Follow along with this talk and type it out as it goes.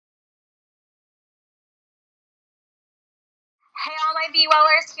Hey, all my Be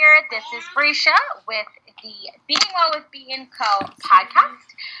Wellers here. This is Breisha with the Being Well with Be & Co.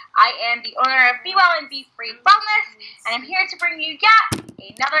 podcast. I am the owner of Be Well and Be Free Wellness, and I'm here to bring you yet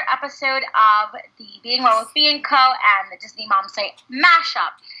another episode of the Being Well with Be & Co. and the Disney Mom Site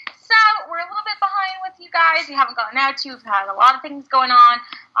mashup. So, we're a little bit behind with you guys. We haven't gotten out to you. We've had a lot of things going on,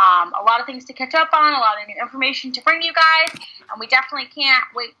 a lot of things to catch up on, a lot of new information to bring you guys, and we definitely can't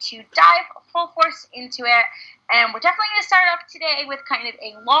wait to dive full force into it. And we're definitely going to start off today with kind of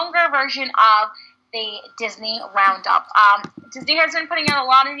a longer version of the Disney Roundup. Disney has been putting out a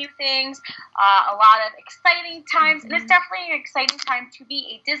lot of new things, a lot of exciting times, and it's definitely an exciting time to be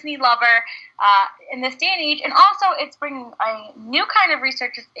a Disney lover in this day and age. And also, it's bringing a new kind of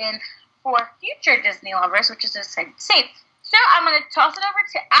researchers in for future Disney lovers, which is exciting to see. So I'm going to toss it over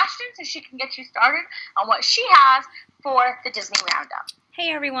to Ashton so she can get you started on what she has for the Disney Roundup. Hey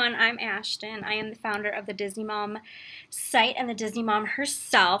everyone, I'm Ashton. I am the founder of the Disney Mom site and the Disney Mom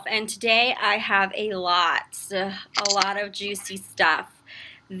herself, and today I have a lot of juicy stuff.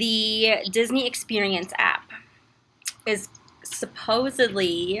 The Disney Experience app is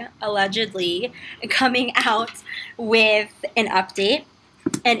supposedly, allegedly, coming out with an update,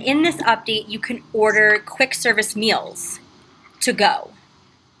 and in this update you can order quick service meals to go,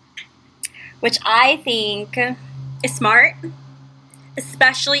 which I think is smart.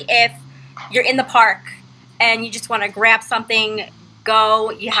 Especially if you're in the park and you just want to grab something,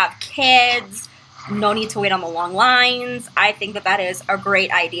 go, you have kids, no need to wait on the long lines. I think that is a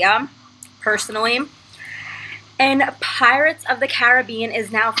great idea, personally. And Pirates of the Caribbean is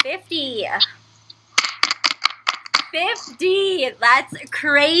now 50. 50! That's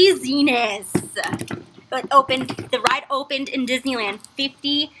craziness. The ride opened in Disneyland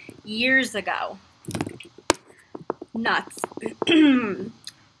 50 years ago. Nuts.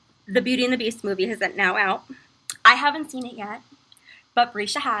 The Beauty and the Beast movie is now out. I haven't seen it yet, but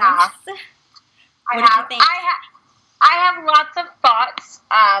Breisha has. What did you think? I have lots of thoughts.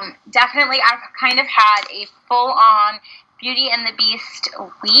 Definitely, I've kind of had a full-on Beauty and the Beast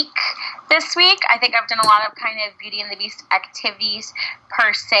week this week. I think I've done a lot of kind of Beauty and the Beast activities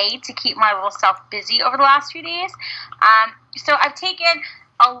per se to keep my little self busy over the last few days. So I've taken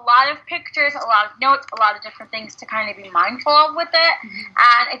a lot of pictures, a lot of notes, a lot of different things to kind of be mindful of with it,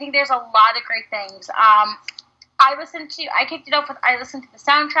 and I think there's a lot of great things. I kicked it off with, I listened to the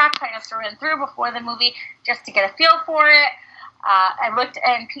soundtrack kind of through and through before the movie just to get a feel for it. I looked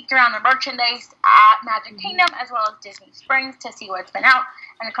and peeked around the merchandise at Magic Kingdom as well as Disney Springs to see what's been out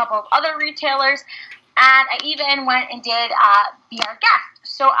and a couple of other retailers, and I even went and did Be Our Guest.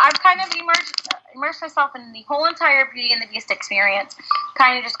 So I've kind of immersed myself in the whole entire Beauty and the Beast experience,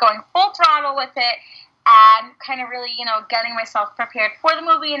 kind of just going full throttle with it and kind of really, getting myself prepared for the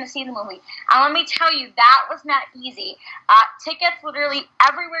movie and to see the movie. And let me tell you, that was not easy. Tickets literally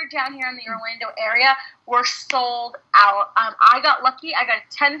everywhere down here in the Orlando area were sold out. I got lucky. I got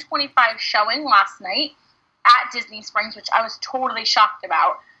a 10:25 showing last night at Disney Springs, which I was totally shocked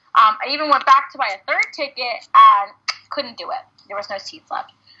about. I even went back to buy a third ticket and couldn't do it. There was no seats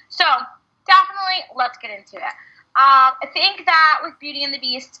left. So, definitely, let's get into it. I think that with Beauty and the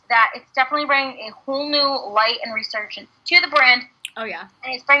Beast, that it's definitely bringing a whole new light and resurgence to the brand. Oh, yeah.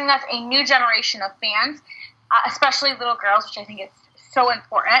 And it's bringing us a new generation of fans, especially little girls, which I think is so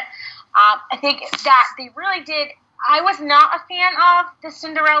important. I think that they really did. I was not a fan of the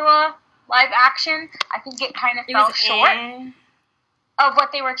Cinderella live action. I think it kind of fell short of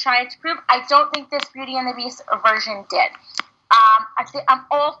what they were trying to prove. I don't think this Beauty and the Beast version did. I'm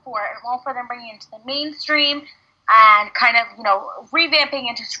all for it. I'm all for them bringing it into the mainstream and kind of, revamping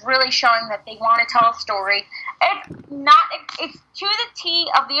and just really showing that they want to tell a story. It's to the T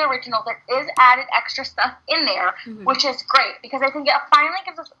of the original. There is added extra stuff in there, which is great because I think it finally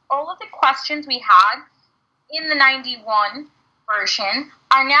gives us all of the questions we had in the 91 version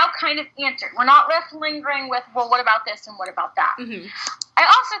are now kind of answered. We're not left lingering with, well, what about this and what about that? I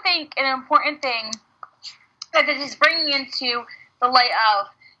also think an important thing that it is bringing into the light of,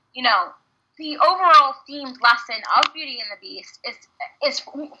 the overall themed lesson of Beauty and the Beast is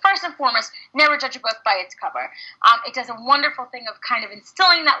first and foremost, never judge a book by its cover. It does a wonderful thing of kind of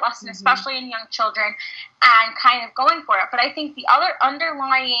instilling that lesson, especially in young children, and kind of going for it. But I think the other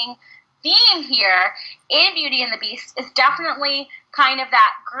underlying theme here in Beauty and the Beast is definitely kind of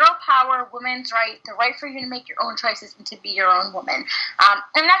that girl power, women's right, the right for you to make your own choices and to be your own woman.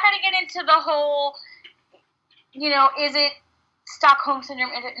 I'm not going to get into the whole, is it Stockholm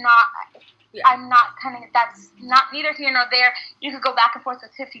Syndrome, is it not? Yeah. I'm not that's not neither here nor there. You could go back and forth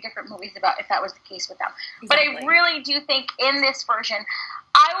with 50 different movies about if that was the case with them. Exactly. But I really do think in this version,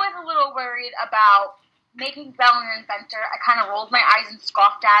 I was a little worried about making Belle an inventor, I kind of rolled my eyes and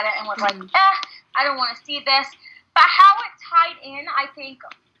scoffed at it and was like, I don't want to see this. But how it tied in, I think,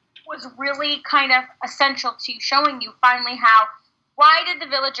 was really kind of essential to showing you finally why did the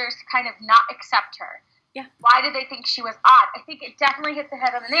villagers kind of not accept her? Yeah. Why did they think she was odd? I think it definitely hit the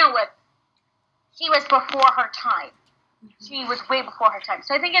head on the nail with she was before her time. She was way before her time.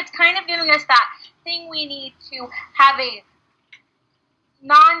 So I think it's kind of giving us that thing we need to have a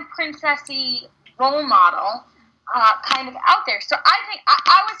non-princessy role model kind of out there. So I think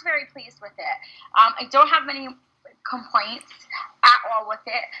I was very pleased with it. I don't have many complaints at all with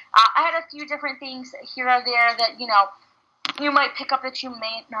it. I had a few different things here or there that, you might pick up that you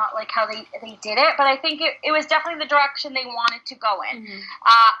may not like how they did it, but I think it was definitely the direction they wanted to go in.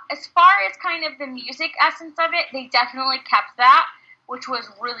 As far as kind of the music essence of it, they definitely kept that, which was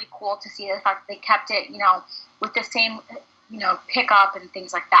really cool to see, the fact that they kept it, with the same, pickup and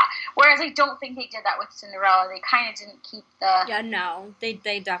things like that. Whereas I don't think they did that with Cinderella. They kind of didn't keep the... Yeah, no, they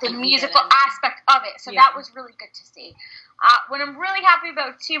definitely the musical didn't. aspect of it. So that was really good to see. What I'm really happy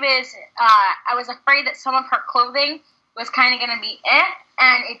about, too, is I was afraid that some of her clothing was kind of going to be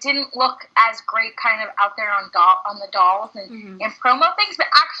and it didn't look as great kind of out there on the dolls and in promo things, but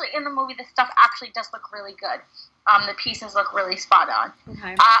actually in the movie the stuff actually does look really good. The pieces look really spot on.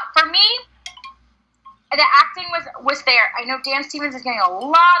 Okay. For me, the acting was there. I know Dan Stevens is getting a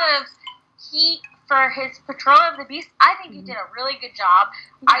lot of heat for his portrayal of the Beast. I think he did a really good job.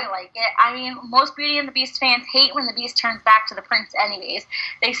 I like it. I mean, most Beauty and the Beast fans hate when the Beast turns back to the prince anyways.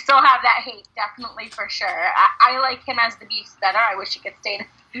 They still have that hate, definitely, for sure. I like him as the Beast better. I wish he could stay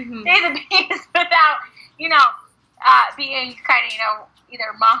the Beast without, being kind of,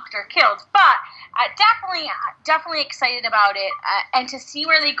 either mocked or killed. But definitely excited about it, and to see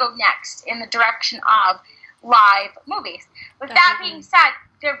where they go next in the direction of live movies. With that being said,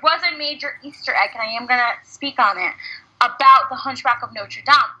 there was a major Easter egg, and I am going to speak on it, about the Hunchback of Notre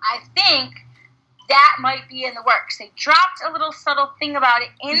Dame. I think that might be in the works. They dropped a little subtle thing about it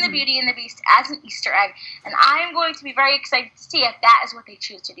in the Beauty and the Beast as an Easter egg, and I am going to be very excited to see if that is what they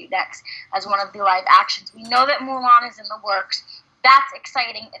choose to do next as one of the live actions. We know that Mulan is in the works. That's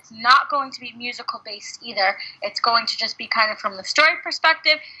exciting. It's not going to be musical-based either. It's going to just be kind of from the story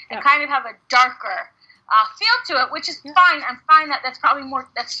perspective and kind of have a darker feel to it, which is fine. I'm fine that's probably more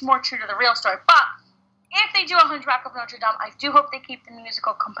true to the real story. But if they do a Hunchback of Notre Dame, I do hope they keep the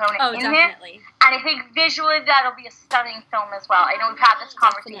musical component in definitely. there. And I think visually that'll be a stunning film as well. I know we've had this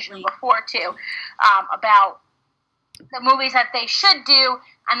conversation before too, about the movies that they should do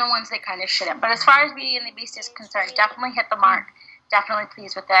and the ones they kind of shouldn't. But as far as Beauty and the Beast is concerned, definitely hit the mark. Definitely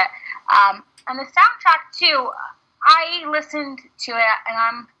pleased with it. And the soundtrack too, I listened to it and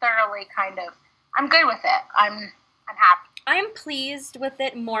I'm thoroughly I'm good with it. I'm happy. I'm pleased with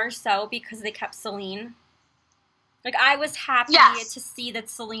it more so because they kept Celine. Like, I was happy to see that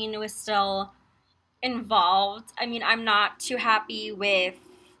Celine was still involved. I mean, I'm not too happy with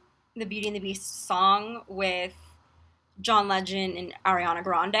the Beauty and the Beast song with John Legend and Ariana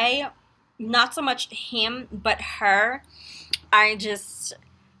Grande. Not so much him, but her. I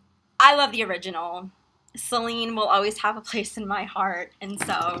love the original. Celine will always have a place in my heart, and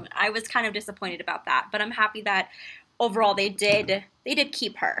so I was kind of disappointed about that. But I'm happy that overall they did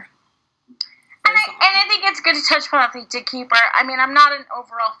keep her. And I think it's good to touch upon that they did keep her. I mean, I'm not an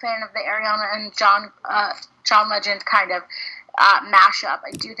overall fan of the Ariana and John Legend kind of mashup.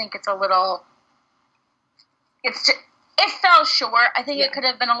 I do think it's a little. It fell short. I think it could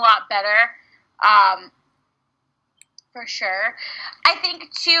have been a lot better. For sure. I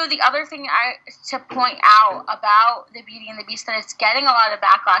think, too, the other thing to point out about the Beauty and the Beast that it's getting a lot of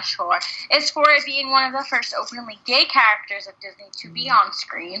backlash for is for it being one of the first openly gay characters of Disney to be on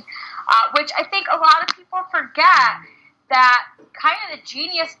screen, which I think a lot of people forget that kind of the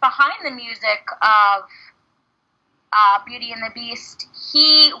genius behind the music of Beauty and the Beast,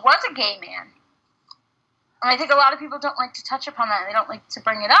 he was a gay man. And I think a lot of people don't like to touch upon that, and they don't like to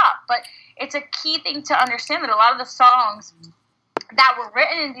bring it up. But it's a key thing to understand that a lot of the songs that were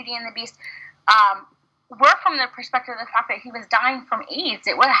written in Beauty and the Beast were from the perspective of the fact that he was dying from AIDS.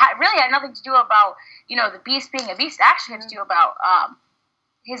 It really had nothing to do about, the Beast being a beast. It actually had to do about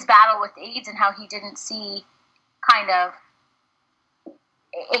his battle with AIDS and how he didn't see kind of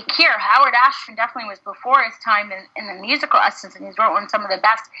a cure. Howard Ashton definitely was before his time in the musical essence, and he's wrote one of some of the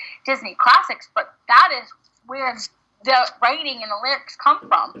best Disney classics, but that is where the writing and the lyrics come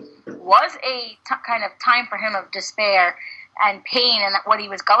from. Was a kind of time for him of despair and pain and what he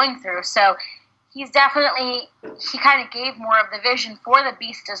was going through. So he kind of gave more of the vision for the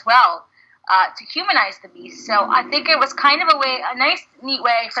Beast as well, to humanize the Beast. So I think it was kind of a nice, neat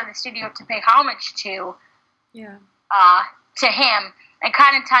way for the studio to pay homage to him and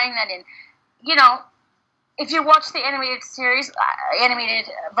kind of tying that in. You know, if you watch the animated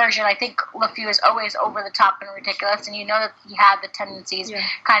version, I think LeFou is always over the top and ridiculous, and you know that he had the tendencies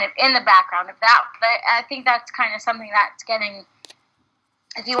kind of in the background of that. But I think that's kind of something that's getting,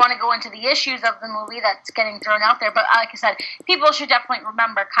 if you want to go into the issues of the movie, that's getting thrown out there. But like I said, people should definitely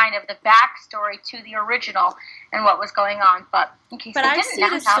remember kind of the backstory to the original and what was going on. But in case I see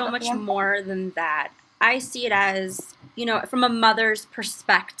it as so much more than that. I see it as, you know, from a mother's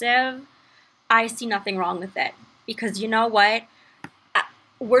perspective, I see nothing wrong with it. Because you know what?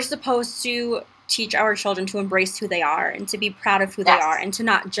 We're supposed to teach our children to embrace who they are and to be proud of who they are and to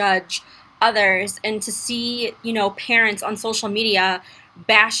not judge others, and to see, you know, parents on social media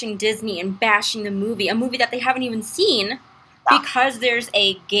bashing Disney and bashing a movie that they haven't even seen because there's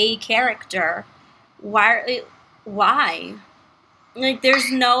a gay character. Why? Like,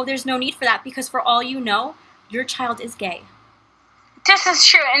 there's no need for that, because for all you know, your child is gay. This is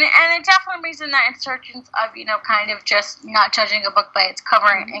true, and it definitely brings in that insurgence of, you know, kind of just not judging a book by its cover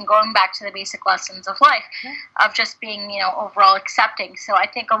and going back to the basic lessons of life, of just being, you know, overall accepting. So I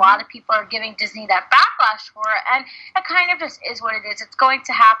think a lot of people are giving Disney that backlash for it, and it kind of just is what it is. It's going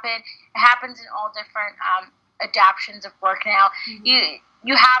to happen. It happens in all different adaptions of work now.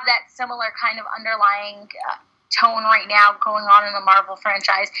 You have that similar kind of underlying tone right now going on in the Marvel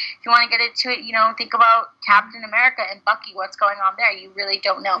franchise. If you want to get into it, you know, think about Captain America and Bucky, what's going on there. You really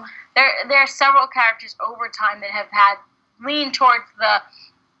don't know. There are several characters over time that have had leaned towards the,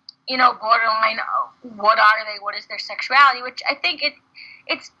 you know, borderline, what are they, what is their sexuality, which I think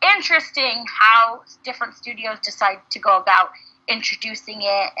it's interesting how different studios decide to go about introducing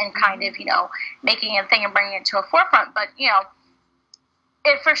it and kind of, you know, making it a thing and bringing it to a forefront. But, you know,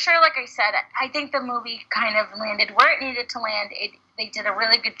 it, for sure, like I said, I think the movie kind of landed where it needed to land. They did a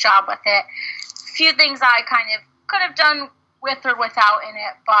really good job with it. A few things I kind of could have done with or without in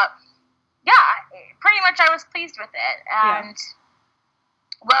it, but yeah, pretty much I was pleased with it. And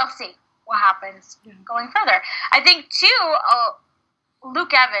we'll see what happens going further. I think, too,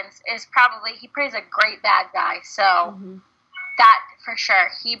 Luke Evans is probably, he plays a great bad guy, so that for sure.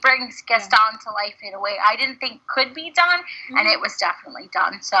 He brings Gaston to life in a way I didn't think could be done, and it was definitely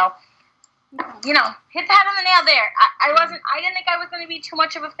done. So, you know, hit the head on the nail there. I didn't think I was going to be too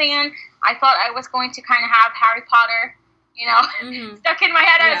much of a fan. I thought I was going to kind of have Harry Potter, you know, stuck in my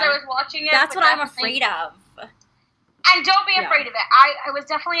head as I was watching it. That's what I'm afraid of. And don't be afraid of it. I was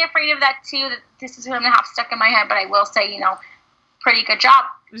definitely afraid of that, too, that this is what I'm going to have stuck in my head, but I will say, you know, pretty good job.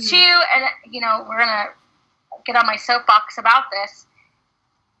 Too, and, you know, we're going to get on my soapbox about this.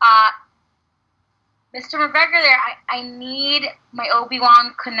 Mr. McGregor there, I need my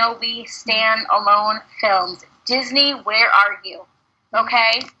Obi-Wan Kenobi stand-alone films. Disney, where are you?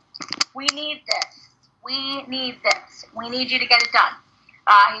 Okay? We need this. We need this. We need you to get it done.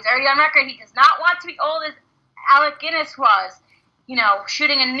 He's already on record. He does not want to be old as Alec Guinness was, you know,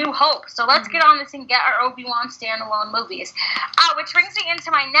 shooting A New Hope. So let's get on this and get our Obi-Wan standalone movies. Which brings me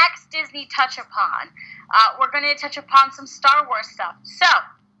into my next Disney touch upon. We're going to touch upon some Star Wars stuff. So,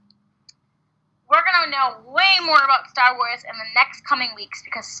 we're going to know way more about Star Wars in the next coming weeks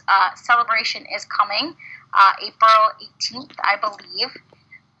because Celebration is coming, April 18th, I believe.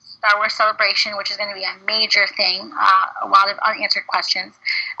 Star Wars Celebration, which is going to be a major thing, a lot of unanswered questions.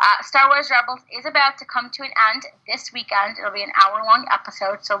 Star Wars Rebels is about to come to an end this weekend. It'll be an hour-long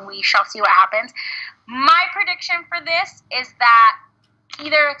episode, so we shall see what happens. My prediction for this is that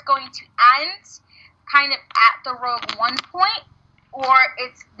either it's going to end kind of at the Rogue One point, or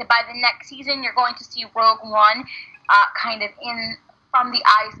it's by the next season you're going to see Rogue One kind of in from the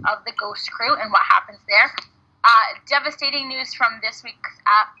eyes of the Ghost Crew and what happens there. Devastating news from this week's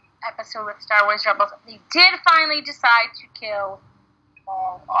episode with Star Wars Rebels. They did finally decide to kill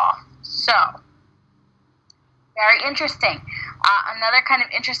Maul off. So, very interesting. Another kind of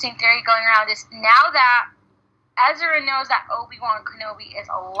interesting theory going around is now that Ezra knows that Obi-Wan Kenobi is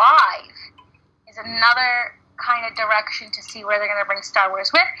alive, is another kind of direction to see where they're going to bring Star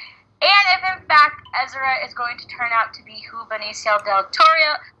Wars with. And if, in fact, Ezra is going to turn out to be who Benicio del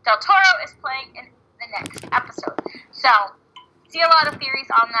Toro is playing in the next episode. So, see a lot of theories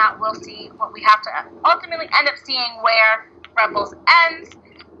on that. We'll see what we have to ultimately end up seeing where Rebels ends.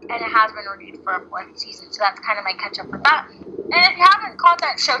 And it has been renewed for a fourth season. So that's kind of my catch-up with that. And if you haven't caught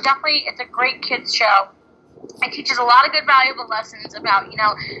that show, definitely, it's a great kids show. It teaches a lot of good, valuable lessons about, you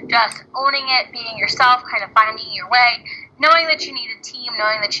know, just owning it, being yourself, kind of finding your way, knowing that you need a team,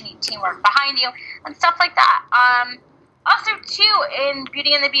 knowing that you need teamwork behind you, and stuff like that. Also, too, in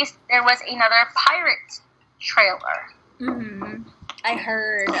Beauty and the Beast, there was another pirate trailer. Mm-hmm. I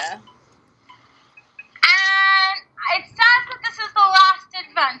heard. And it says that this is the last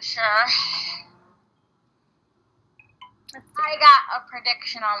adventure. I got a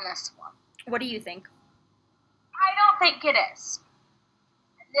prediction on this one. What do you think? I don't think it is.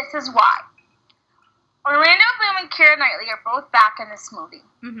 This is why. Orlando Bloom and Keira Knightley are both back in this movie.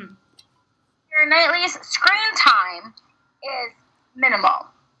 Mm-hmm. Keira Knightley's screen time is minimal.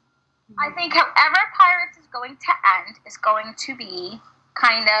 Mm-hmm. I think however Pirates is going to end is going to be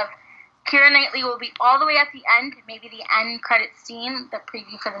kind of Keira Knightley will be all the way at the end, maybe the end credit scene, the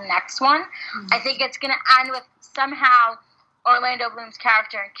preview for the next one. Mm-hmm. I think it's going to end with somehow Orlando Bloom's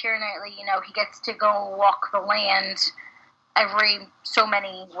character and Keira Knightley, you know, he gets to go walk the land every so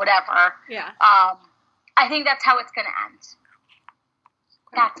many whatever. Yeah. I think that's how it's going to end.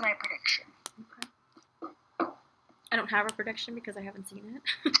 That's my prediction. Okay. I don't have a prediction because I haven't seen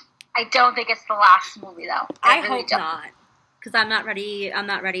it. I don't think it's the last movie, though. I really hope not, because I'm not ready. I'm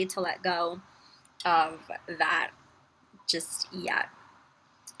not ready to let go of that just yet.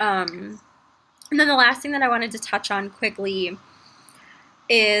 And then the last thing that I wanted to touch on quickly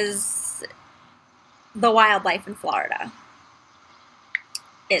is the wildlife in Florida.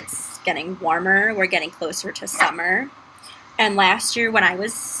 It's getting warmer. We're getting closer to summer. And last year when I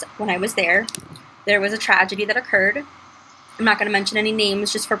was there was a tragedy that occurred. I'm not going to mention any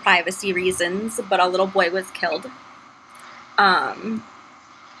names just for privacy reasons, but a little boy was killed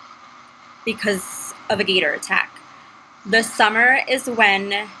because of a gator attack. The summer is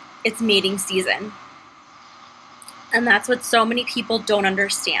when it's mating season. And that's what so many people don't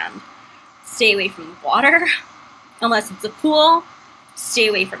understand. Stay away from the water unless it's a pool. Stay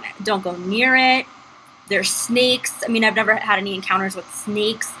away from it. Don't go near it. There's snakes. I mean, I've never had any encounters with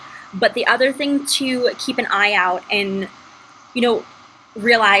snakes. But the other thing to keep an eye out and, you know,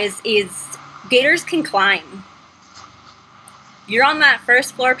 realize is gators can climb. You're on that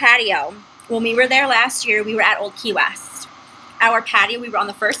first floor patio. When we were there last year, we were at Old Key West. Our patio, we were on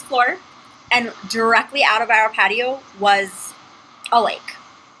the first floor, and directly out of our patio was a lake,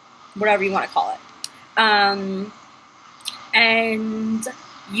 whatever you want to call it. And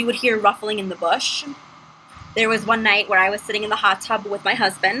you would hear ruffling in the bush. There was one night where I was sitting in the hot tub with my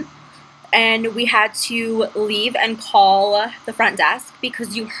husband, and we had to leave and call the front desk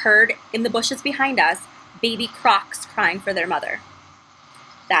because you heard in the bushes behind us baby crocs crying for their mother.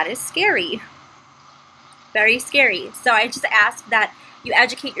 That is scary. Very scary. So I just ask that you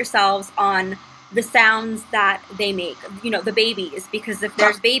educate yourselves on the sounds that they make, you know, the babies, because if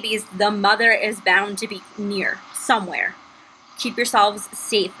there's babies, the mother is bound to be near somewhere. Keep yourselves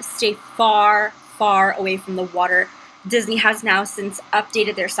safe. Stay far, far away from the water. Disney has now since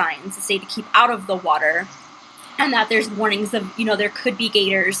updated their signs to say to keep out of the water, and that there's warnings of, you know, there could be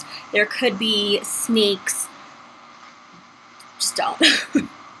gators, there could be snakes. Just don't.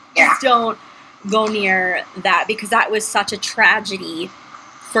 Just don't go near that, because that was such a tragedy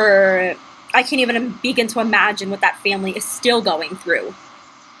for, I can't even begin to imagine what that family is still going through,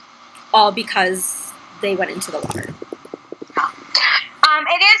 all because they went into the water.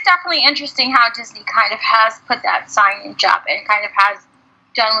 It is definitely interesting how Disney kind of has put that signage up and kind of has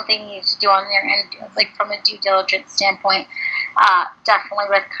done what they need to do on their end, like from a due diligence standpoint. Definitely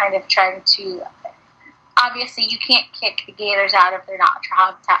with kind of trying to, obviously you can't kick the gators out if they're not your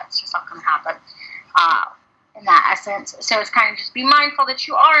habitat. It's just not going to happen in that essence. So it's kind of just be mindful that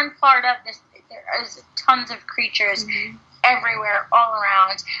you are in Florida. There is tons of creatures everywhere, all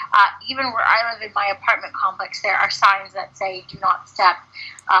around. Even where I live in my apartment complex, there are signs that say do not step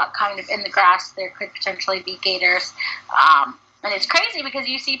kind of in the grass. There could potentially be gators. And it's crazy because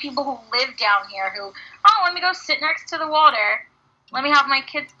you see people who live down here who, oh, let me go sit next to the water. Let me have my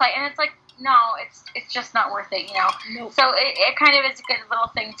kids play. And it's like, no, it's just not worth it, you know. Nope. So it kind of is a good little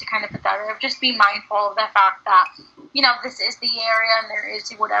thing to kind of put that there. Just be mindful of the fact that, you know, this is the area and there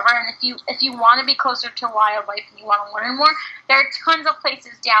is whatever. And if you want to be closer to wildlife and you want to learn more, there are tons of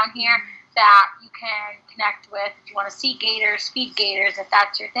places down here that you can connect with. If you want to see gators, feed gators, if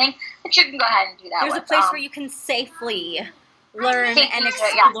that's your thing, that you can go ahead and do that. There's a place where you can safely learn and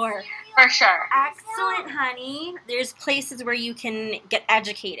explore. Yeah, for sure. Excellent, honey. There's places where you can get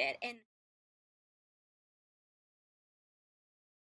educated. And